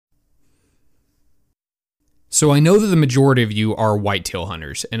So I know that the majority of you are whitetail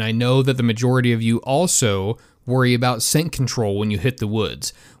hunters, and I know that the majority of you also worry about scent control when you hit the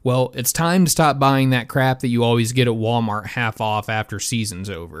woods. Well, it's time to stop buying that crap that you always get at Walmart half off after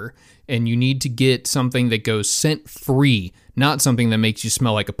season's over. And you need to get something that goes scent-free, not something that makes you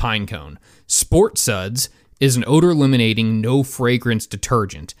smell like a pine cone. Sport Suds is an odor-eliminating, no-fragrance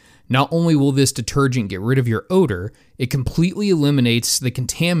detergent. Not only will this detergent get rid of your odor, it completely eliminates the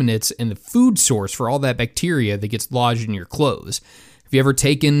contaminants and the food source for all that bacteria that gets lodged in your clothes. Have you ever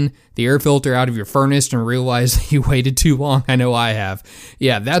taken the air filter out of your furnace and realized that you waited too long? I know I have.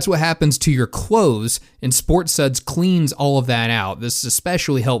 Yeah, that's what happens to your clothes, and Sport Suds cleans all of that out. This is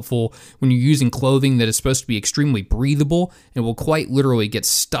especially helpful when you're using clothing that is supposed to be extremely breathable and will quite literally get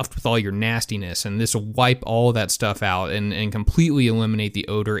stuffed with all your nastiness, and this will wipe all of that stuff out and completely eliminate the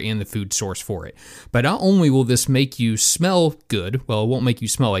odor and the food source for it. But not only will this make you smell good, well, it won't make you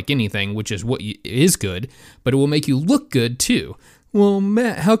smell like anything, which is what is good, but it will make you look good too. Well,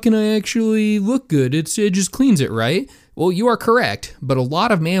 Matt, how can I actually look good? It just cleans it, right? Well, you are correct, but a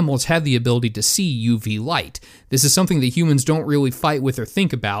lot of mammals have the ability to see UV light. This is something that humans don't really fight with or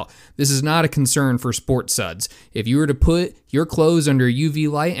think about. This is not a concern for Sport Suds. If you were to put your clothes under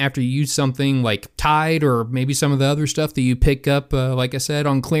UV light after you use something like Tide or maybe some of the other stuff that you pick up, like I said,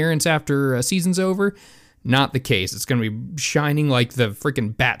 on clearance after a season's over, not the case. It's going to be shining like the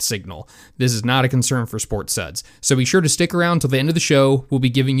freaking bat signal. This is not a concern for Sport Suds. So be sure to stick around till the end of the show. We'll be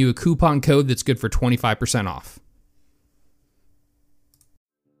giving you a coupon code that's good for 25% off.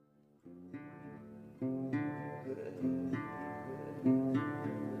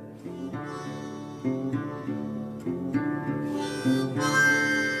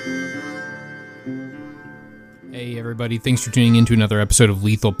 Hey everybody, thanks for tuning in to another episode of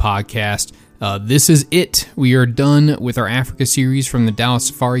Lethal Podcast. This is it. We are done with our Africa series from the Dallas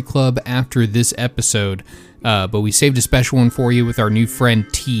Safari Club after this episode, but we saved a special one for you with our new friend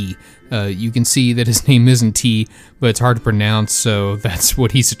T. You can see that his name isn't T, but it's hard to pronounce, so that's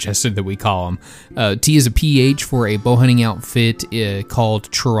what he suggested that we call him. T is a PH for a bow hunting outfit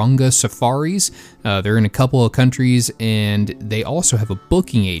called Churunga Safaris. They're in a couple of countries, and they also have a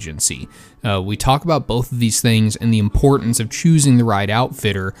booking agency. We talk about both of these things and the importance of choosing the right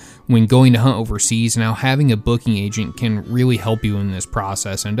outfitter when going to hunt overseas, and how having a booking agent can really help you in this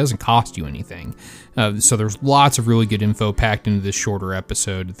process, and it doesn't cost you anything. So there's lots of really good info packed into this shorter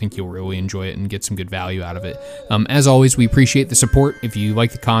episode. I think you'll really enjoy it and get some good value out of it. As always, we appreciate the support. If you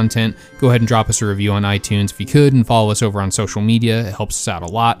like the content, go ahead and drop us a review on iTunes if you could, and follow us over on social media. It helps us out a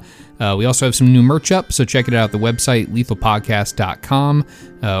lot. We also have some new merch up, so check it out at the website, lethalpodcast.com.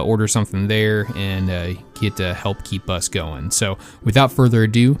 Order something there and get to help keep us going. So without further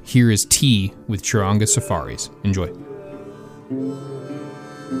ado, here is T with Churunga Safaris. Enjoy.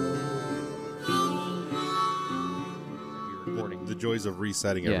 The joys of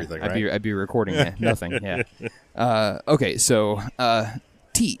resetting everything, right? I'd be recording nothing, yeah. Okay, so,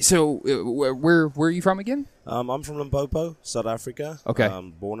 T, so where are you from again? I'm from Limpopo, South Africa. Okay.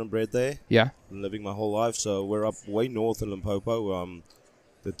 Born and bred there. Yeah. Been living my whole life, so we're up way north in Limpopo.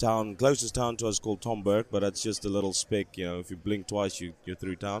 The closest town to us is called Tomburg, but that's just a little speck. You know, if you blink twice, you're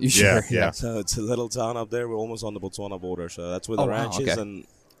through town. Yeah. So it's a little town up there. We're almost on the Botswana border, so that's where the ranch is. And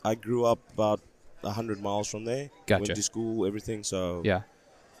I grew up about 100 miles from there. Gotcha. Went to school, everything. So yeah.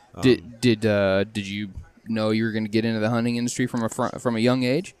 Did you know you were going to get into the hunting industry from a young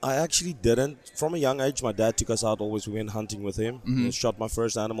age? I actually didn't. From a young age, my dad took us out always. We went hunting with him. Mm-hmm. He shot my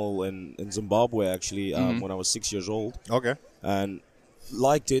first animal in Zimbabwe, actually, when I was 6 years old. Okay. And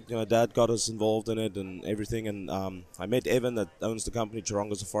liked it. You know, Dad got us involved in it and everything. And I met Evan, that owns the company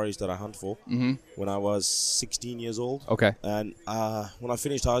Churunga Safaris that I hunt for, when I was 16 years old. Okay. And when I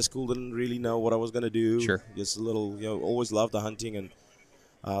finished high school, didn't really know what I was going to do. Sure. Just a little, always loved the hunting, and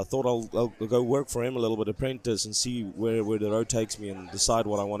thought I'll go work for him a little bit, apprentice, and see where the road takes me and decide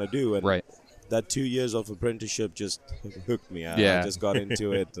what I want to do. And right. That 2 years of apprenticeship just hooked me. I just got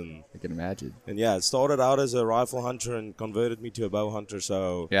into it. And I can imagine. And yeah, it started out as a rifle hunter and converted me to a bow hunter.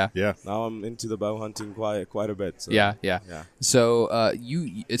 So yeah. Now I'm into the bow hunting quite a bit. So. Yeah. So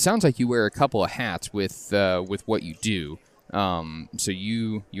it sounds like you wear a couple of hats with what you do. So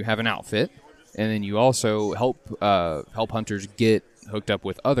you have an outfit, and then you also help hunters get hooked up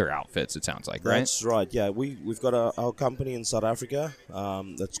with other outfits, it sounds like, right? That's right, yeah. We've got our company in South Africa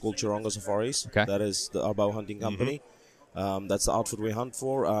that's called Churunga Safaris. Okay. That is our bow hunting company. That's the outfit we hunt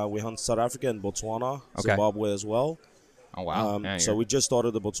for. We hunt South Africa and Botswana, Zimbabwe as well. Oh, wow. So we just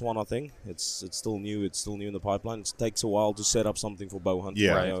started the Botswana thing. It's still new. It's still new in the pipeline. It takes a while to set up something for bow hunting.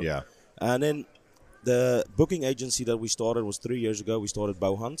 Yeah. And then the booking agency that we started was 3 years ago. We started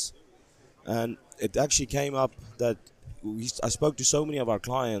Bow Hunts. And it actually came up that I spoke to so many of our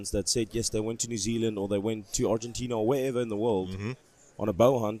clients that said, yes, they went to New Zealand or they went to Argentina or wherever in the world on a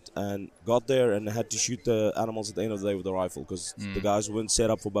bow hunt and got there and had to shoot the animals at the end of the day with a rifle because the guys weren't set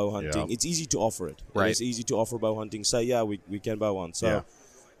up for bow hunting. Yeah. It's easy to offer it. Right. It's easy to offer bow hunting. Say, yeah, we can bow hunt. So,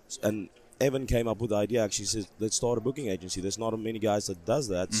 and Evan came up with the idea, actually says, let's start a booking agency. There's not many guys that does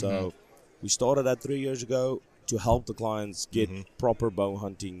that. So we started that 3 years ago to help the clients get proper bow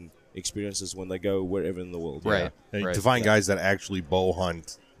hunting experiences when they go wherever in the world. Right. And to find guys that actually bow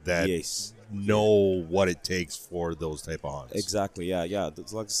hunt that know what it takes for those type of hunts. Exactly. Yeah.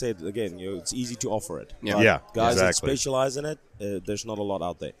 It's like I said again, it's easy to offer it. Guys that specialize in it, there's not a lot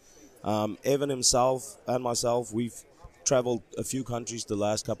out there. Evan himself and myself, we've traveled a few countries the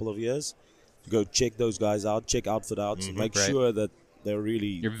last couple of years to go check those guys out, check outfit out, and make sure that they're really...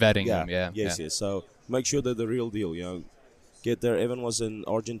 You're vetting them, Yes. So make sure they're the real deal, Get there. Evan was in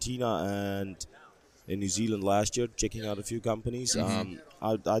Argentina and in New Zealand last year, checking out a few companies. I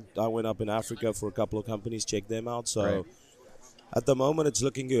went up in Africa for a couple of companies, checked them out. So at the moment, it's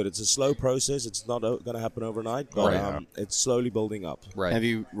looking good. It's a slow process. It's not going to happen overnight, but it's slowly building up. Right. Have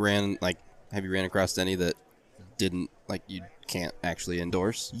you ran across any that didn't you can't actually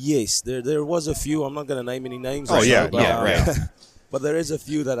endorse? Yes, there was a few. I'm not going to name any names. Right. But there is a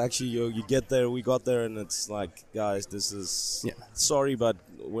few that actually you get there, we got there, and it's like, guys, this is sorry, but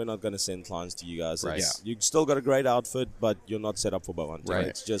we're not going to send clients to you guys. Right. You still got a great outfit, but you're not set up for bow hunting. Right.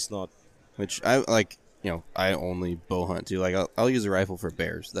 It's just not. Which I like. I only bow hunt too. Like I'll use a rifle for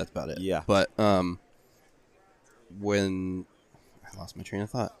bears. That's about it. Yeah. But when I lost my train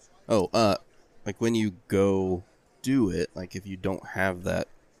of thought. When you go do it, if you don't have that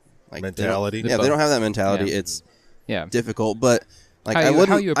mentality. They don't have that mentality. It's difficult, but I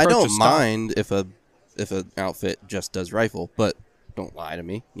don't mind if an outfit just does rifle, but don't lie to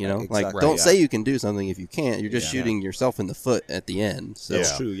me. Exactly. Don't say you can do something if you can't. You're just shooting yourself in the foot at the end. So.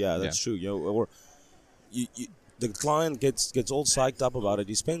 That's true. Yeah, that's true. Or the client gets all psyched up about it.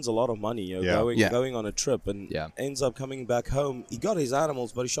 He spends a lot of money, going on a trip, and ends up coming back home. He got his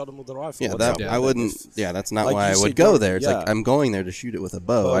animals, but he shot them with a rifle. I wouldn't. That's not why I would go there. It's I'm going there to shoot it with a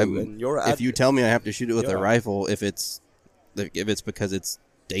bow. If you tell me I have to shoot it with a rifle, if it's because it's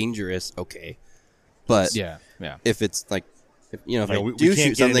dangerous, okay. But if it's if I do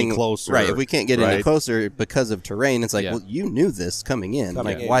shoot something closer, right? If we can't get any closer because of terrain, it's well, you knew this coming in.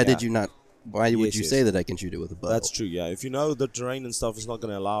 Why did you not? Why would you say that I can shoot it with a bow? That's true. Yeah, if you know the terrain and stuff is not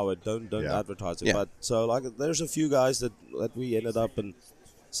going to allow it, don't advertise it. Yeah. But so there's a few guys that we ended up and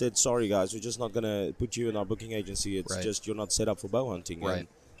said, sorry guys, we're just not going to put you in our booking agency. It's just you're not set up for bow hunting. Right. And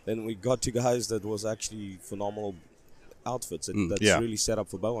then we got to guys that was actually phenomenal outfits that's really set up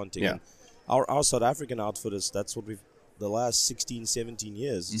for bow hunting. Yeah. And our South African outfitters, that's what we've the last 16, 17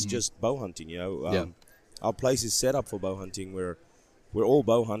 years. It's just bow hunting. Our place is set up for bow hunting. We're all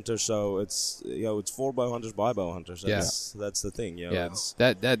bow hunters, so it's it's for bow hunters by bow hunters. That's the thing.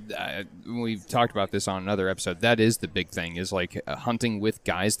 We've talked about this on another episode. That is the big thing, is hunting with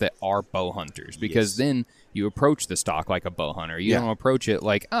guys that are bow hunters, because then you approach the stock like a bow hunter. You don't approach it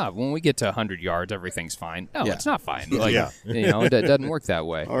when we get to 100 yards, everything's fine. No, it's not fine. It doesn't work that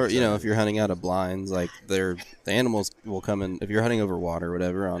way. Or if you're hunting out of blinds, the animals will come in. If you're hunting over water or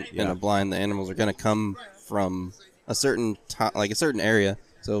whatever in a blind, the animals are going to come from a certain a certain area,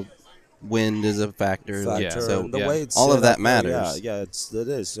 so wind is a factor. So the way it's all of that up, matters. It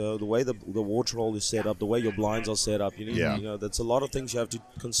is. So the way the water hole is set up, the way your blinds are set up, that's a lot of things you have to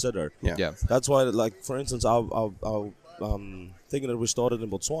consider. Yeah. That's why, for instance, our thing that we started in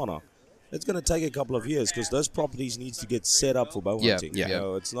Botswana, it's going to take a couple of years because those properties needs to get set up for bow hunting.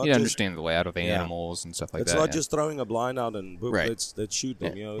 It's not you understand the layout of the animals and stuff like that. It's not just throwing a blind out and boom, let's shoot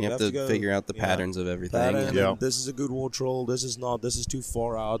them. You have to figure out the patterns of everything. This is a good water hole. This is not. This is too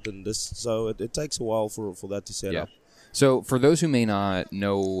far out, and this. So it takes a while for that to set up. So for those who may not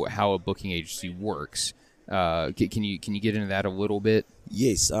know how a booking agency works, can you get into that a little bit?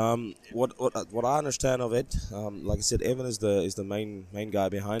 Yes. What I understand of it, like I said, Evan is the main guy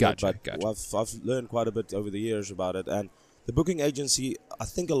behind it. But I've learned quite a bit over the years about it. And the booking agency, I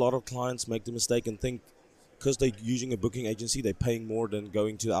think a lot of clients make the mistake and think because they're using a booking agency, they're paying more than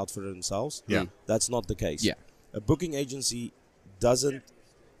going to the outfitter themselves. Yeah. That's not the case. Yeah. A booking agency doesn't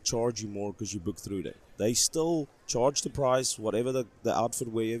charge you more because you book through them. They still charge the price, whatever the outfit,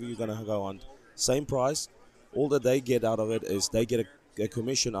 wherever you're going to go on, same price. All that they get out of it is they get a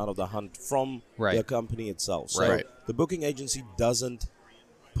commission out of the hunt from the company itself. So the booking agency doesn't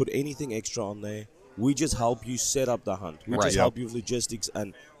put anything extra on there. We just help you set up the hunt. We just help you with logistics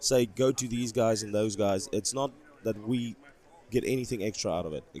and say, go to these guys and those guys. It's not that we get anything extra out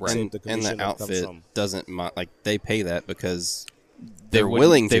of it. Right. The and the outfit doesn't like they pay that because they're wouldn't-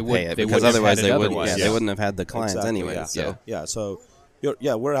 willing to they pay would- it they because wouldn't have otherwise had it they wouldn't. otherwise. Yeah, Yeah. they wouldn't have had the clients Exactly, anyway. yeah. So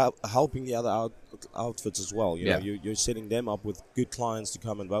So we're helping the other outfits as well. You know, you're setting them up with good clients to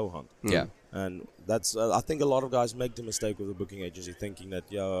come and bow hunt. Yeah. And that's I think a lot of guys make the mistake with a booking agency, thinking that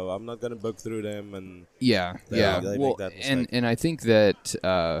I'm not going to book through them, and Yeah, they well, make that mistake. and I think that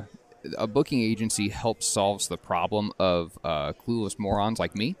a booking agency helps solves the problem of clueless morons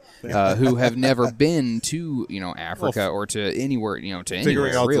like me, who have never been to Africa or to anywhere to anywhere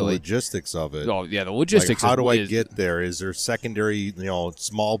Figuring out really. the logistics of it. Oh yeah, the logistics. Like, how do I is- get there? Is there secondary,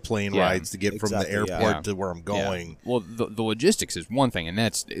 small plane Yeah. rides to get from the Exactly, airport yeah. to where I'm going? Well, the logistics is one thing, and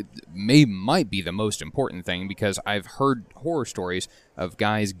might be the most important thing, because I've heard horror stories of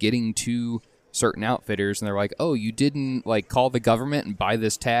guys getting to certain outfitters and they're like, "Oh, you didn't call the government and buy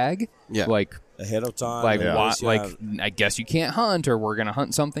this tag?" Yeah. Ahead of time, I guess you can't hunt, or we're gonna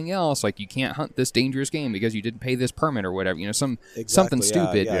hunt something else. Like, you can't hunt this dangerous game because you didn't pay this permit or whatever. Something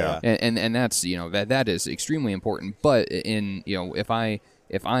stupid. yeah. And that's that is extremely important. But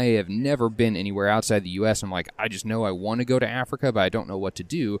if I have never been anywhere outside the U.S. I'm like, I just know I want to go to Africa, but I don't know what to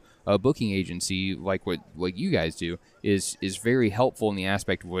do. A booking agency like what you guys do is very helpful in the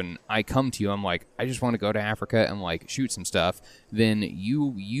aspect when I come to you, I'm like, I just want to go to Africa and shoot some stuff. Then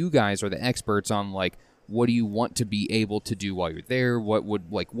you guys are the experts on what do you want to be able to do while you're there? What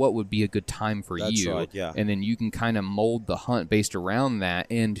would be a good time for That's you? right, yeah. And then you can kind of mold the hunt based around that,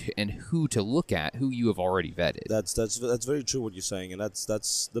 and who to look at, who you have already vetted. That's very true what you're saying, and that's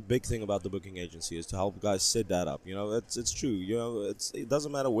the big thing about the booking agency, is to help guys set that up. It's true. It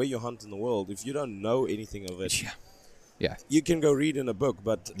doesn't matter where you hunt in the world, if you don't know anything of it. Yeah. You can go read in a book,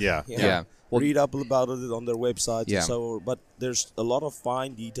 but Yeah. Well, read up about it on their websites Yeah. and so on. But there's a lot of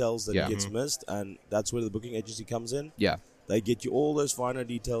fine details that Yeah. gets missed, and that's where the booking agency comes in. Yeah. They get you all those finer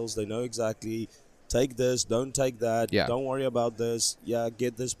details. They know exactly, take this, don't take that, Yeah. don't worry about this,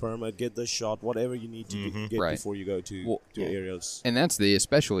 get this permit, get this shot, whatever you need to get Right. before you go to areas. And that's the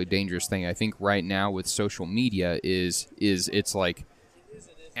especially dangerous thing, I think, right now with social media is it's like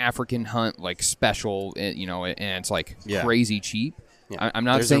African hunt special, and it's crazy cheap. Yeah. I'm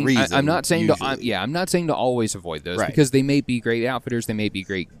not There's a saying reason, I'm not saying usually. I'm not saying to always avoid those, Right. because they may be great outfitters, they may be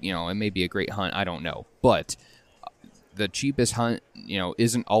great, it may be a great hunt, I don't know, but the cheapest hunt,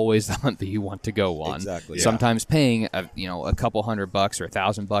 isn't always the hunt that you want to go on. Exactly. Yeah. Sometimes paying a couple $100 or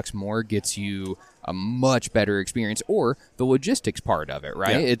 $1,000 more gets you a much better experience, or the logistics part of it,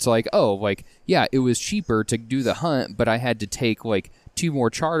 right? Yeah. It's it was cheaper to do the hunt, but I had to take 2 more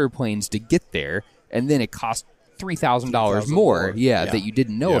charter planes to get there, and then it cost $3,000 more, that you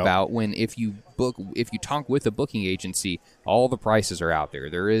didn't know about. When if you talk with a booking agency, all the prices are out there.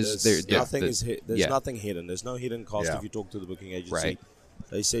 There's nothing hidden. There's no hidden cost if you talk to the booking agency. Right.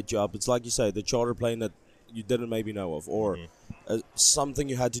 They set you up. It's like you say, the charter plane that you didn't maybe know of, or something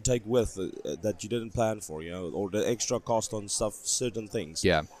you had to take with that you didn't plan for, or the extra cost on certain things.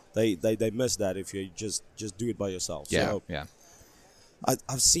 Yeah. They miss that if you just do it by yourself. So Yeah.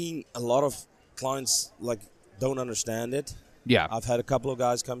 I've seen a lot of clients don't understand it. Yeah. I've had a couple of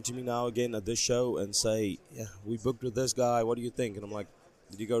guys come to me now again at this show and say, "Yeah, we booked with this guy. What do you think?" And I'm like,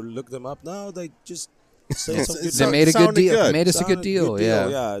 "Did you go look them up?" No, they just said some good. They made a good sounded deal. good. They made us a good Sounded deal. Yeah.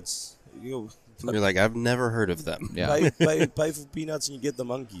 Yeah, it's You're like, I've never heard of them. Yeah. pay for peanuts and you get the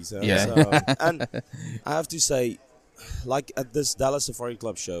monkeys. Yeah. So, and I have to say, at this Dallas Safari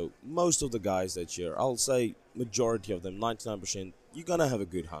Club show, most of the guys that year, I'll say majority of them, 99%, you're gonna have a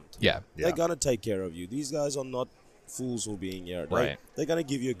good hunt. Yeah. They're gonna take care of you. These guys are not fools for being here. Right. They're gonna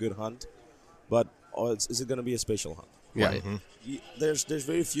give you a good hunt, but is it gonna be a special hunt? Right. There's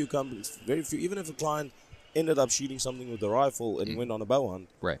very few companies, very few. Even if a client ended up shooting something with a rifle and went on a bow hunt,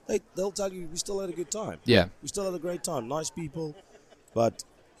 Right. they'll tell you we still had a good time. Yeah. We still had a great time. Nice people, but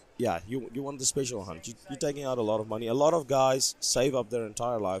yeah, you want the special hunt. You're taking out a lot of money. A lot of guys save up their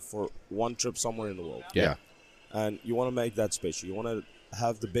entire life for one trip somewhere in the world. Yeah. And you want to make that special. You want to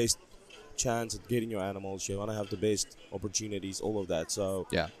have the best chance at getting your animals. You want to have the best opportunities, all of that. So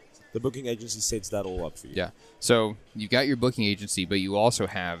Yeah. the booking agency sets that all up for you. Yeah. So you got your booking agency, but you also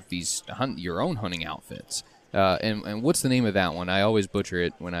have these your own hunting outfits. And what's the name of that one? I always butcher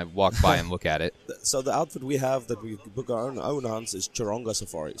it when I walk by and look at it. So the outfit we have that we book our own hunts is Charonga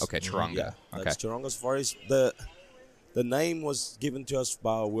Safaris. Okay, Charonga. Yeah, Okay. that's Charonga Safaris. The name was given to us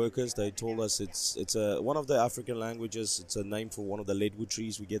by our workers. They told us it's one of the African languages. It's a name for one of the leadwood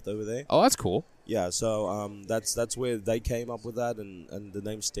trees we get over there. Oh, that's cool. Yeah, so that's where they came up with that, and the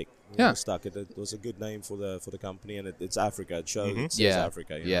name stuck. It was a good name for the company, and it's Africa. It shows it says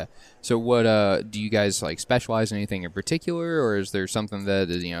Africa. You know? Yeah. So what do you guys like specialize in anything in particular, or is there something that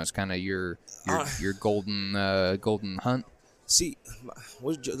is, it's kind of your golden hunt? See,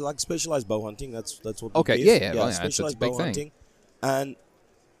 like specialized bow hunting. That's what. Okay. We Yeah. Well, specialized that's a big bow thing. hunting, and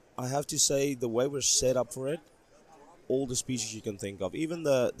I have to say the way we're set up for it, all the species you can think of, even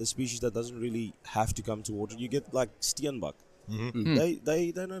the species that doesn't really have to come to water. You get like steenbok. Mm-hmm.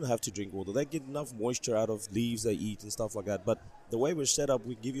 They don't have to drink water. They get enough moisture out of leaves they eat and stuff like that. But the way we're set up,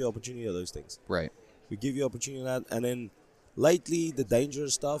 we give you opportunity of those things. Right. We give you opportunity of that, and then lately the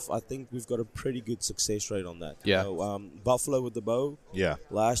dangerous stuff, I think we've got a pretty good success rate on that. Yeah. Buffalo with the bow. Yeah.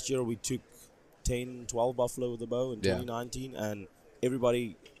 Last year we took 10, 12 buffalo with the bow in 2019, and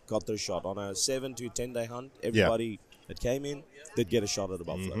everybody got their shot on a 7 to 10 day hunt. Everybody that came in did get a shot at the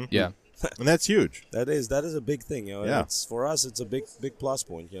buffalo. Mm-hmm. Yeah. And that's huge. That is a big thing, It's, for us, it's a big plus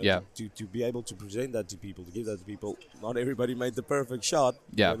point. To be able to present that to people, to give that to people. Not everybody made the perfect shot.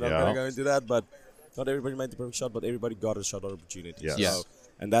 Yeah. We're not going to go into that, but not everybody made the perfect shot, but everybody got a shot opportunity. Yes. Yeah. So,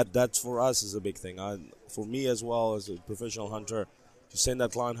 and that's for us is a big thing. For me as well as a professional hunter, to send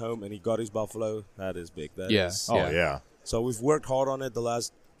that client home and he got his buffalo, that is big. That is, So we've worked hard on it the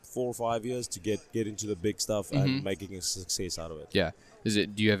last 4 or 5 years to get into the big stuff and making a success out of it. Yeah. Do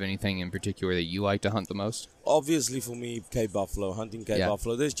you have anything in particular that you like to hunt the most? Obviously, for me, Cape Buffalo, hunting Cape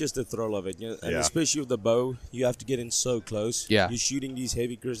Buffalo, there's just a thrill of it. And especially with the bow, you have to get in so close. Yeah. You're shooting these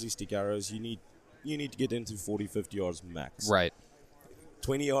heavy grizzly stick arrows. You need to get into 40, 50 yards max. Right.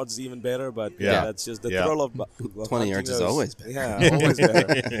 20 yards is even better, but that's just the thrill of 20 yards is always better. Yeah, always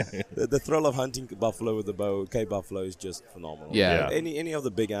better. The thrill of hunting buffalo with the bow, Cape Buffalo, is just phenomenal. Yeah. Any of the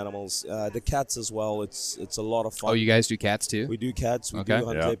big animals, the cats as well. It's a lot of fun. Oh, you guys do cats too? We do cats. We do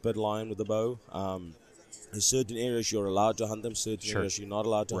hunt leopard, lion with the bow. In certain areas you're allowed to hunt them. Certain areas you're not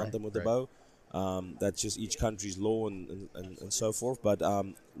allowed to hunt them with the bow. That's just each country's law and so forth. But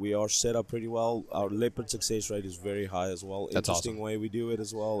we are set up pretty well. Our leopard success rate is very high as well. That's Interesting awesome. way we do it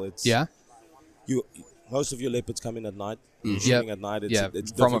as well. It's most of your leopards come in at night. Shooting at night. It's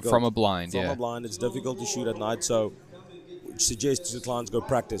from difficult. a blind. From a blind, it's difficult to shoot at night. So, suggest to the clients go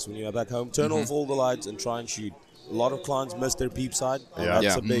practice when you're back home. Turn off all the lights and try and shoot. A lot of clients miss their peep side.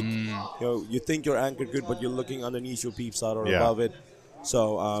 That's a big. You think you're anchored good, but you're looking underneath your peep side or above it.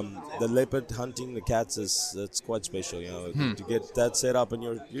 So the leopard hunting the cats it's quite special, to get that set up and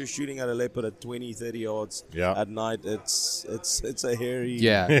you're shooting at a leopard at 20, 30 yards at night. It's a hairy.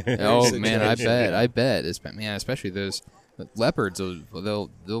 Yeah. Oh man, I bet. Especially those leopards.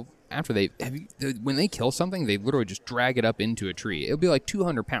 They'll after when they kill something, they literally just drag it up into a tree. It'll be like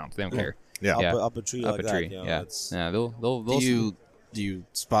 200 pounds. They don't care. Yeah. Up a tree up like a tree. that. They'll. Do you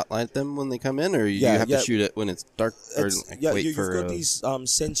spotlight them when they come in, or you have to shoot it when it's dark? Or you've got these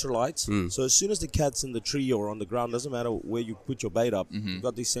sensor lights. So as soon as the cat's in the tree or on the ground, doesn't matter where you put your bait up. You've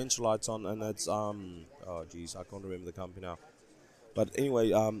got these sensor lights on, and it's I can't remember the company now. But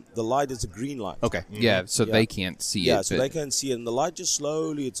anyway, the light is a green light. Okay. Yeah, so they can't see it. Yeah, so they can't see it, and the light just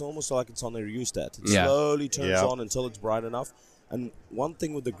slowly. It's almost like it's on a rheostat. It slowly turns on until it's bright enough. And one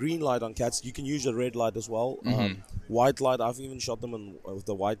thing with the green light on cats, you can use a red light as well. White light, I've even shot them with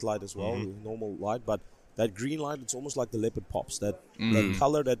the white light as well, normal light. But that green light, it's almost like the leopard pops. That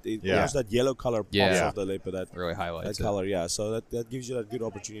color, almost that yellow color pops off the leopard. That really highlights that color, So that gives you that good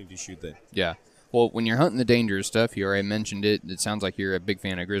opportunity to shoot there. Yeah. Well, when you're hunting the dangerous stuff, you already mentioned it. It sounds like you're a big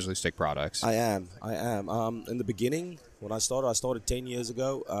fan of Grizzly Stick products. I am. In the beginning, when I started 10 years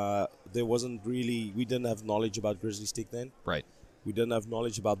ago. We didn't have knowledge about Grizzly Stick then. Right. We didn't have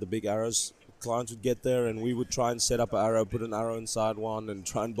knowledge about the big arrows. Clients would get there, and we would try and set up an arrow, put an arrow inside one, and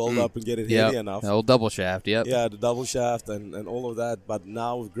try and build up and get it heavy enough. The old double shaft, Yeah, the double shaft and all of that. But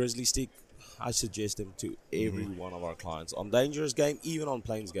now with Grizzly Stick, I suggest them to every one of our clients. On Dangerous Game, even on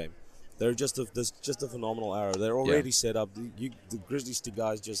Plains Game. They're just a phenomenal arrow. They're already set up. The Grizzly Stick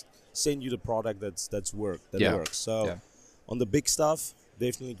guys just send you the product that works. So on the big stuff,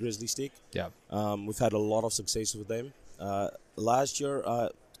 definitely Grizzly Stick. Yeah. We've had a lot of success with them. Last year,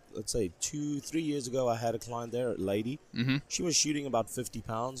 let's say 2-3 years ago, I had a client there, a lady. She was shooting about 50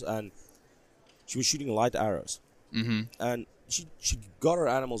 pounds, and she was shooting light arrows. And she got her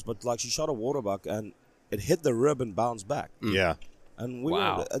animals, but like she shot a water buck, and it hit the rib and bounced back. Yeah. And we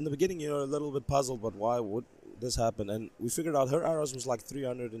were, in the beginning, a little bit puzzled, but why would this happen? And we figured out her arrows was like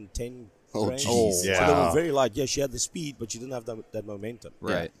 310 grains. Oh, So they were very light. Yeah, she had the speed, but she didn't have that momentum.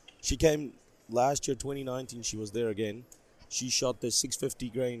 Right. She came last year, 2019, she was there again. She shot the 650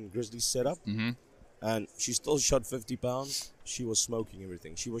 grain grizzly setup, and she still shot 50 pounds. She was smoking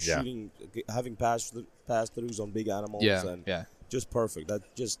everything. She was shooting, having pass-throughs on big animals, and just perfect. That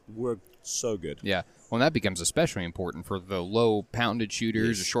just worked so good. Yeah. Well, that becomes especially important for the low pounded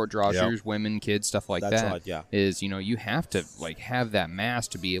shooters, the short draw shooters, women, kids, stuff like that. That's right, yeah. Is, you have to like have that mass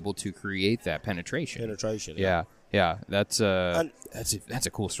to be able to create that penetration. Yeah. That's a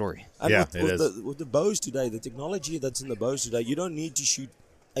cool story. And with the bows today, the technology that's in the bows today, you don't need to shoot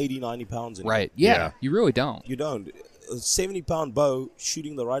 80, 90 pounds in Right. Yeah. You really don't. You don't. A 70-pound bow,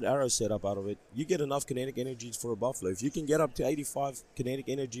 shooting the right arrow setup out of it, you get enough kinetic energy for a buffalo. If you can get up to 85 kinetic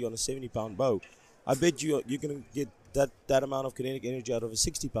energy on a 70-pound bow, I bet you're going to get that amount of kinetic energy out of a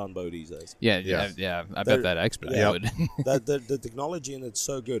 60-pound bow these days. Yeah. I bet that expedite would. The technology in it's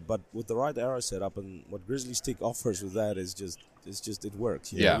so good, but with the right arrow setup and what Grizzly Stick offers with that is just it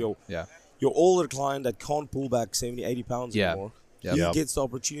works. Your older client that can't pull back 70, 80 pounds anymore, he gets the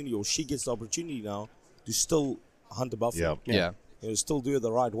opportunity, or she gets the opportunity now to still hunt a buffalo. Still do it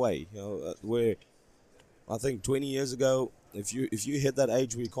the right way. Where I think 20 years ago, if you hit that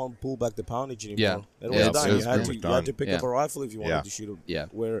age where you can't pull back the poundage anymore, it was done. You had to pick up a rifle if you wanted to shoot it.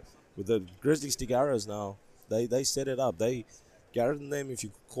 Where with the Grizzly Stick arrows now, they set it up. They guarantee them, if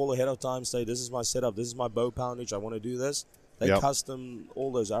you call ahead of time, say, this is my setup, this is my bow poundage, I want to do this. They custom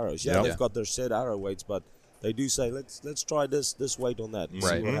all those arrows. They've got their set arrow weights, but they do say, let's try this weight on that and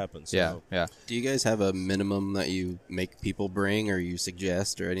see what happens. Yeah. Do you guys have a minimum that you make people bring, or you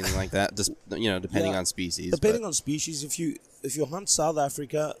suggest, or anything like that? Just depending on species. Depending on species, if you hunt South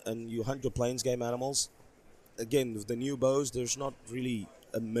Africa and you hunt your plains game animals, again with the new bows, there's not really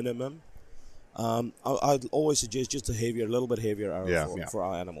a minimum. I'd always suggest just a little bit heavier arrow for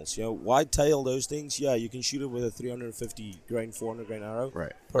our animals. Whitetail, those things, you can shoot it with a 350 grain, 400 grain arrow.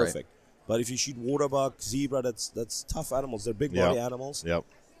 Right. Perfect. Right. But if you shoot waterbuck, zebra, that's tough animals. They're big body animals. Yep.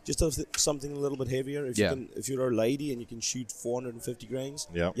 Just something a little bit heavier. If you're a lady and you can shoot 450 grains,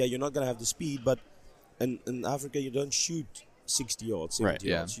 you're not going to have the speed. But in Africa, you don't shoot 60 yards, 70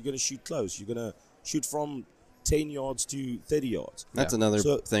 yards. You're going to shoot close. You're going to shoot from 10 yards to 30 yards. That's another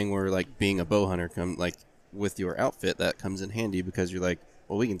thing where, like, being a bow hunter, with your outfit, that comes in handy because you're like,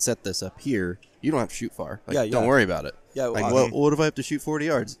 well, we can set this up here. You don't have to shoot far. Don't worry about it. Yeah, what if I have to shoot 40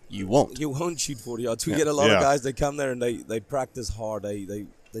 yards? You won't. You won't shoot 40 yards. We get a lot of guys, they come there and they practice hard. They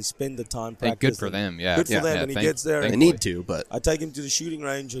spend the time practicing. Good for them, Good for them. And he gets there. They need to, but I take him to the shooting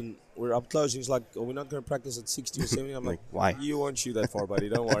range and we're up close. And he's like, we're not going to practice at 60 or 70. I'm like, why? You won't shoot that far, buddy.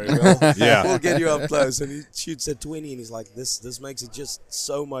 Don't worry. We'll get you up close. And he shoots at 20 and he's like, this makes it just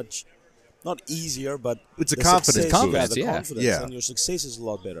so much, not easier, but it's a confidence. Confidence, and your success is a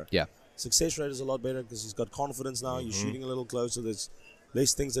lot better. Yeah. Success rate is a lot better because he's got confidence now. You're shooting a little closer. There's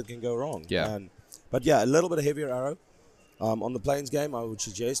less things that can go wrong. Yeah. But a little bit heavier arrow. On the plains game, I would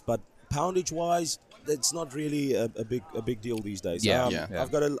suggest. But poundage wise, it's not really a big deal these days.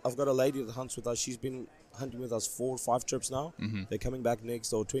 I've got a lady that hunts with us. She's been hunting with us 4 or 5 trips now. They're coming back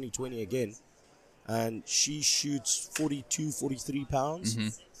next, or 2020 again, and she shoots 42, 43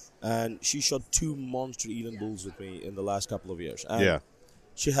 pounds. And she shot 2 monster eland bulls with me in the last couple of years. And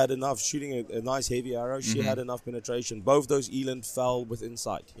she had enough, shooting a nice heavy arrow, she had enough penetration. Both those eland fell within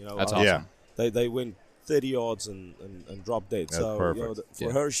sight. That's awesome. They went 30 yards and dropped dead. That's perfect.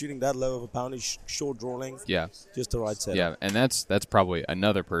 For her shooting that low of a poundage, short draw length, just the right setup. Yeah, and that's probably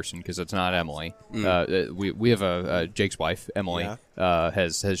another person, because it's not Emily. We have Jake's wife, Emily,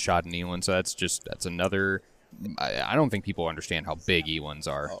 has shot an eland, so that's another. I don't think people understand how big elands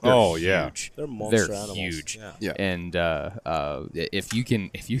are. They're huge. They're monster animals. Huge. Yeah. And if you can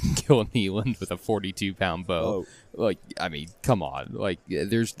kill an eland with a 42-pound bow, come on.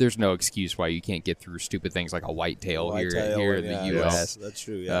 There's no excuse why you can't get through stupid things like a whitetail here in the U.S. That's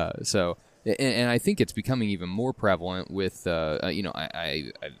true. Yeah. So. And I think it's becoming even more prevalent with, we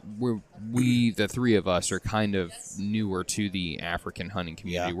the three of us are kind of newer to the African hunting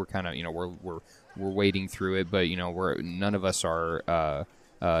community. We're kind of, we're wading through it, but none of us are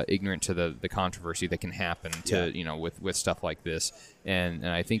ignorant to the controversy that can happen with stuff like this. And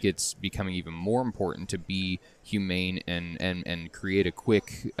I think it's becoming even more important to be humane and create a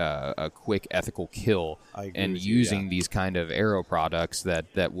quick ethical kill, and using these kind of arrow products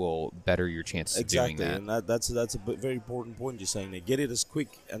that will better your chances of doing that. And that's a very important point you're saying there. Get it as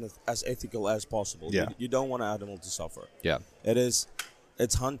quick and as ethical as possible. You don't want an animal to suffer.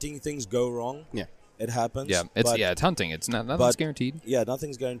 It's hunting. Things go wrong. It happens. It's hunting. It's nothing's guaranteed.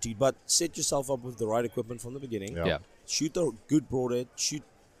 Nothing's guaranteed. But set yourself up with the right equipment from the beginning. Shoot a good broadhead. Shoot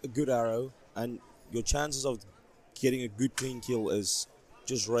a good arrow, and your chances of getting a good clean kill is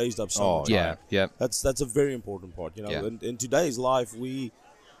just raised up so much. Yeah, yeah. That's a very important part. You know, in today's life, we're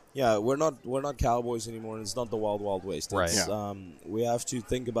not cowboys anymore, and it's not the wild west. Right. We have to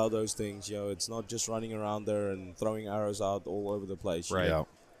think about those things. You know, it's not just running around there and throwing arrows out all over the place. Right. You know?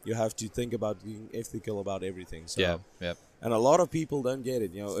 You have to think about being ethical about everything. So, yeah. And a lot of people don't get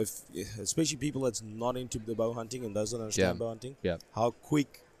it. You know, especially people that's not into the bow hunting and doesn't understand bow hunting. Yeah. How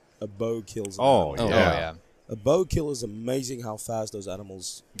quick a bow kills. Yeah. A bow kill is amazing. How fast those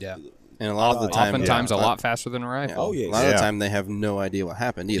animals. Yeah. And a lot of the time, oftentimes a lot faster than a rifle. Oh yeah. A lot of the time, they have no idea what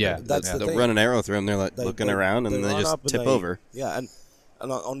happened either. Yeah. They'll run an arrow through them. They're like looking around, and they just tip over. Yeah, and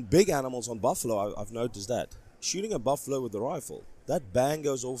on big animals, on buffalo, I've noticed that shooting a buffalo with the rifle, that bang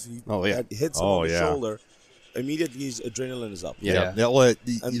goes off. That hits him on the shoulder. Immediately, his adrenaline is up. Yeah.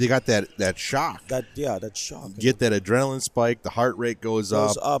 They got that shock. That shock. Get that adrenaline spike. The heart rate goes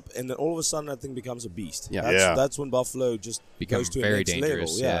up, and then all of a sudden, that thing becomes a beast. Yeah. That's when buffalo just becomes goes to very a next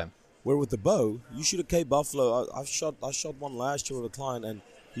dangerous. level. Yeah. Where with the bow, you shoot a Cape buffalo. I shot one last year with a client, and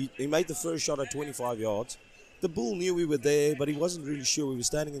he made the first shot at 25 yards. The bull knew we were there, but he wasn't really sure. We were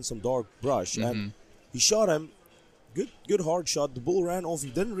standing in some dark brush, and he shot him. Good hard shot. The bull ran off.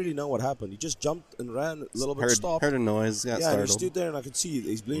 He didn't really know what happened. He just jumped and ran a little bit, stopped. Heard a noise, got startled. And he stood there, and I could see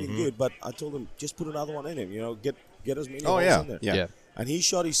he's bleeding good. But I told him, just put another one in him. You know, get as many holes in there. Yeah. And he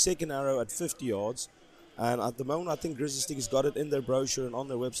shot his second arrow at 50 yards. And at the moment, I think Grizzly Stick has got it in their brochure and on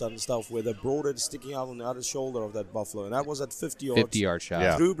their website and stuff, where they brought it sticking out on the other shoulder of that buffalo. And that was at 50 yards. 50-yard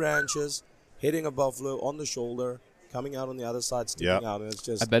shot. Through branches, hitting a buffalo on the shoulder, coming out on the other side, sticking out. And it's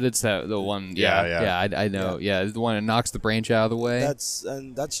just... I bet it's the one. I know. Yeah, the one that knocks the branch out of the way. That's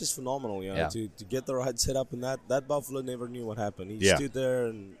just phenomenal, you know, to get the right setup. And that buffalo never knew what happened. He stood there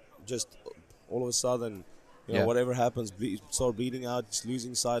and just all of a sudden... You know, whatever happens, start bleeding out, just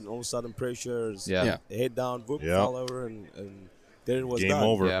losing sight, and all of a sudden pressure, head down, fall over, and there it was. Game done.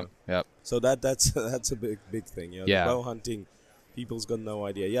 over. Yeah. So that's a big thing. You know, the bow hunting, people's got no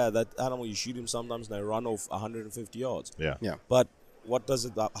idea. Yeah, that animal, you shoot him sometimes, and they run off 150 yards. Yeah. But what does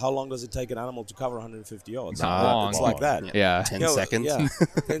it? How long does it take an animal to cover 150 yards? Not long. It's like that. Yeah. 10 seconds. Yeah,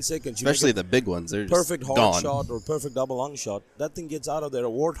 10 seconds. Especially the big ones. They're perfect just hard gone. shot or perfect double lung shot. That thing gets out of there. A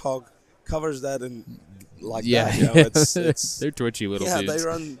warthog covers that and. Like that, you know, it's they're twitchy little dudes. Yeah, they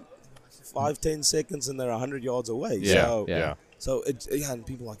run 5-10 seconds and they're 100 yards away. So and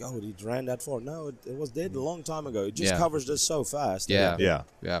people are like, oh, he ran that far. No, it was dead a long time ago. It just covers this so fast. Yeah,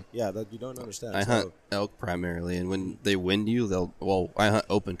 that you don't understand. I hunt elk primarily, and when they wind you, I hunt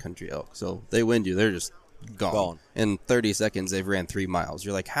open country elk, so they wind you, they're just gone. In 30 seconds, they've ran 3 miles.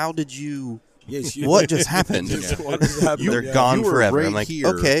 You're like, how did you? Yes, what just happened? They're gone forever. Right, I'm like, here.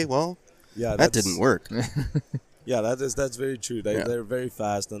 okay, well. Yeah, that didn't work. Yeah, that's very true. They're very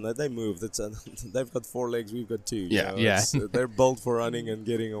fast and they move. They've got 4 legs, we've got 2. You know? They're built for running and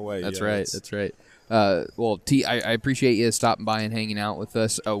getting away. That's right. That's right. Well, T, I appreciate you stopping by and hanging out with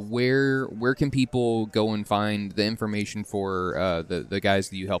us. Where can people go and find the information for the guys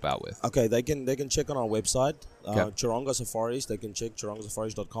that you help out with? Okay, they can check on our website, Charonga Safaris. They can check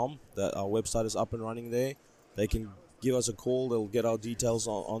charongasafaris.com. Our website is up and running there. They can give us a call. They'll get our details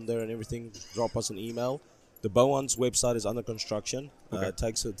on there and everything. Just drop us an email. The Bow Hunt's website is under construction. It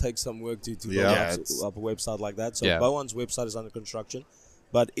takes some work to build up a website like that. So Bow Hunt's website is under construction.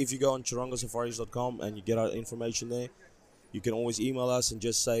 But if you go on charongasafaris.com and you get our information there, you can always email us and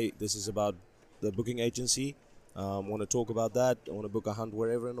just say, this is about the booking agency. Want to talk about that. I want to book a hunt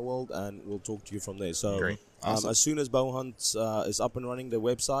wherever in the world, and we'll talk to you from there. So as soon as Bow Hunt is up and running, the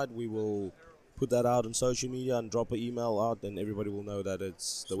website, we will put that out on social media and drop an email out, and everybody will know that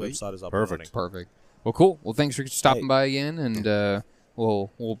the website is up and running. Perfect. Well, cool. Well, thanks for stopping by again, and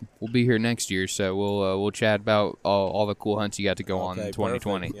we'll be here next year, so we'll chat about all the cool hunts you got to go on in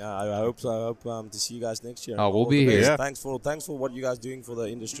 2020. Perfect. Yeah, I hope so. I hope to see you guys next year. Oh, we'll be here. Yeah. Thanks for what you guys doing for the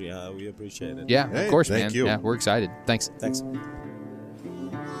industry. We appreciate it. Yeah, of course, man. Thank you. Yeah, we're excited. Thanks.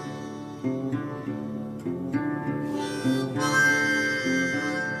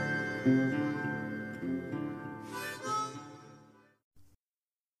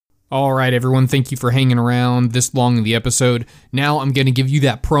 All right, everyone, thank you for hanging around this long in the episode. Now I'm going to give you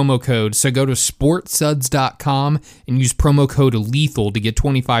that promo code. So go to sportsuds.com and use promo code LETHAL to get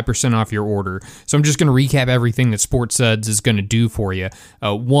 25% off your order. So I'm just going to recap everything that SportSuds is going to do for you.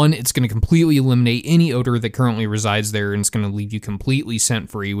 One, it's going to completely eliminate any odor that currently resides there, and it's going to leave you completely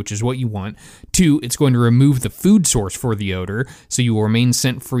scent-free, which is what you want. Two, it's going to remove the food source for the odor, so you will remain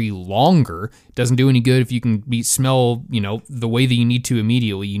scent-free longer. It doesn't do any good if you can smell, the way that you need to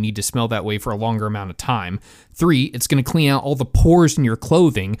immediately. You need to smell that way for a longer amount of time. 3, it's going to clean out all the pores in your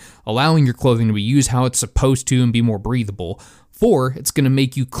clothing, allowing your clothing to be used how it's supposed to and be more breathable. 4, it's going to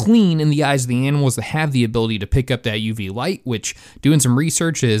make you clean in the eyes of the animals that have the ability to pick up that UV light, which doing some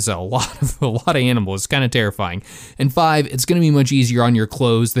research is a lot of animals. It's kind of terrifying. And 5, it's going to be much easier on your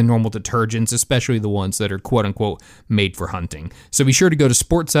clothes than normal detergents, especially the ones that are quote unquote made for hunting. So be sure to go to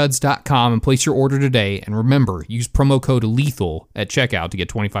sportsuds.com and place your order today. And remember, use promo code LETHAL at checkout to get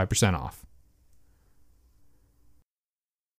 25% off.